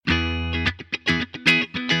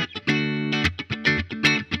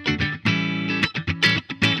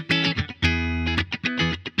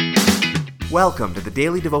Welcome to the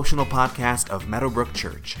daily devotional podcast of Meadowbrook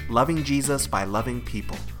Church, loving Jesus by loving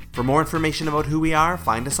people. For more information about who we are,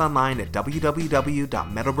 find us online at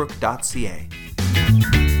www.meadowbrook.ca.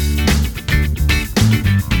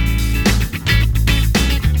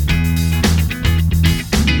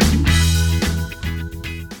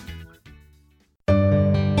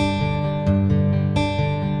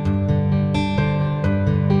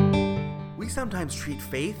 We sometimes treat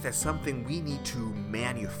faith as something we need to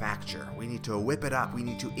manufacture. We need to whip it up. We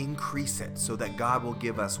need to increase it so that God will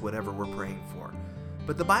give us whatever we're praying for.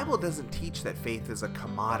 But the Bible doesn't teach that faith is a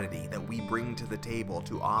commodity that we bring to the table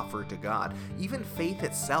to offer to God. Even faith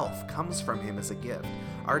itself comes from Him as a gift.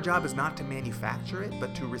 Our job is not to manufacture it,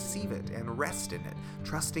 but to receive it and rest in it,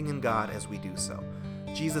 trusting in God as we do so.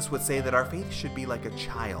 Jesus would say that our faith should be like a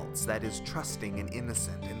child's, that is trusting and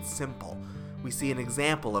innocent and simple. We see an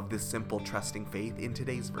example of this simple, trusting faith in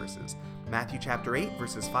today's verses. Matthew chapter 8,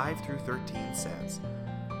 verses 5 through 13 says,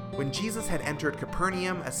 "When Jesus had entered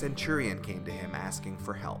Capernaum, a centurion came to him asking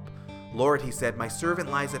for help. 'Lord,' he said, 'my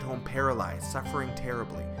servant lies at home paralyzed, suffering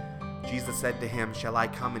terribly.' Jesus said to him, 'Shall I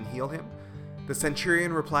come and heal him?' The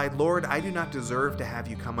centurion replied, 'Lord, I do not deserve to have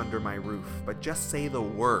you come under my roof, but just say the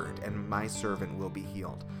word, and my servant will be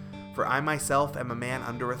healed. For I myself am a man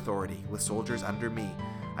under authority, with soldiers under me.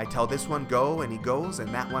 I tell this one, go, and he goes,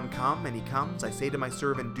 and that one, come, and he comes. I say to my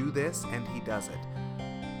servant, do this, and he does it.'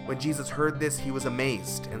 When Jesus heard this, he was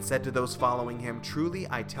amazed, and said to those following him, 'Truly,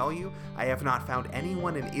 I tell you, I have not found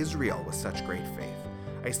anyone in Israel with such great faith.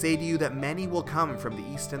 I say to you that many will come from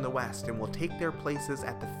the east and the west, and will take their places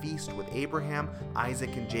at the feast with Abraham,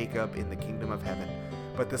 Isaac, and Jacob in the kingdom of heaven.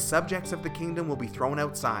 But the subjects of the kingdom will be thrown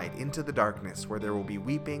outside into the darkness, where there will be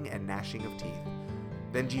weeping and gnashing of teeth.'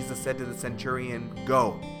 Then Jesus said to the centurion,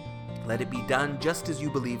 'Go, let it be done just as you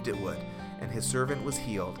believed it would.' And his servant was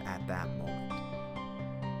healed at that moment."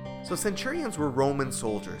 So centurions were Roman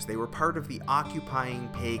soldiers. They were part of the occupying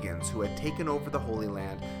pagans who had taken over the Holy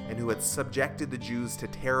Land and who had subjected the Jews to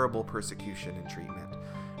terrible persecution and treatment.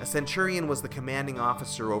 A centurion was the commanding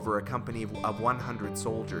officer over a company of 100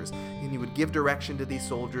 soldiers, and he would give direction to these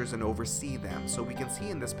soldiers and oversee them. So we can see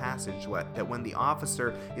in this passage that when the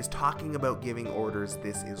officer is talking about giving orders,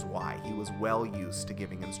 this is why. He was well used to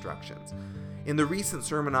giving instructions. In the recent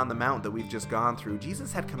Sermon on the Mount that we've just gone through,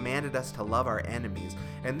 Jesus had commanded us to love our enemies,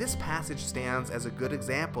 and this passage stands as a good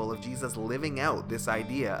example of Jesus living out this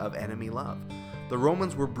idea of enemy love. The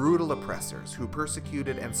Romans were brutal oppressors who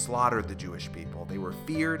persecuted and slaughtered the Jewish people. They were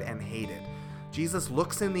feared and hated. Jesus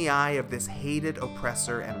looks in the eye of this hated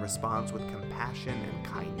oppressor and responds with compassion and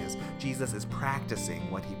kindness. Jesus is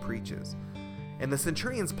practicing what he preaches. And the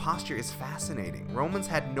centurion's posture is fascinating. Romans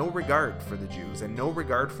had no regard for the Jews and no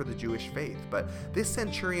regard for the Jewish faith, but this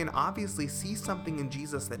centurion obviously sees something in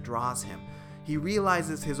Jesus that draws him. He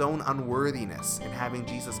realizes his own unworthiness in having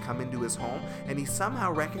Jesus come into his home, and he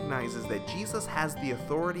somehow recognizes that Jesus has the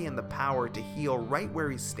authority and the power to heal right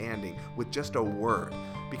where he's standing with just a word.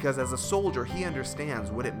 Because as a soldier, he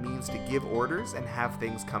understands what it means to give orders and have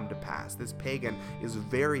things come to pass. This pagan is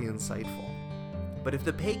very insightful. But if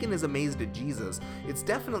the pagan is amazed at Jesus, it's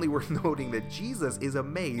definitely worth noting that Jesus is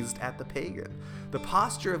amazed at the pagan. The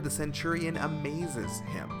posture of the centurion amazes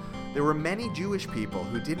him. There were many Jewish people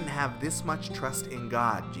who didn't have this much trust in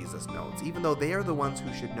God, Jesus notes, even though they are the ones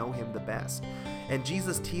who should know him the best. And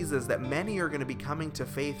Jesus teases that many are going to be coming to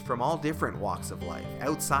faith from all different walks of life,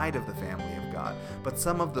 outside of the family of God. But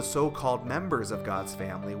some of the so-called members of God's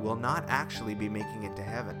family will not actually be making it to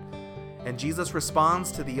heaven. And Jesus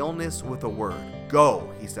responds to the illness with a word.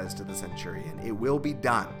 "Go," he says to the centurion. "It will be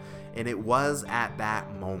done." And it was at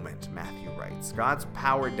that moment, Matthew writes. God's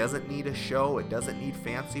power doesn't need a show. It doesn't need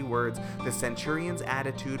fancy words. The centurion's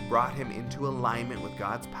attitude brought him into alignment with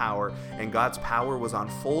God's power, and God's power was on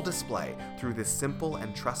full display through this simple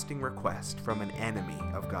and trusting request from an enemy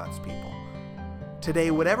of God's people.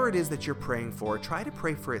 Today, whatever it is that you're praying for, try to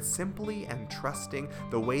pray for it simply and trusting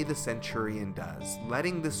the way the centurion does,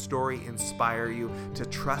 letting this story inspire you to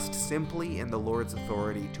trust simply in the Lord's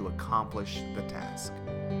authority to accomplish the task.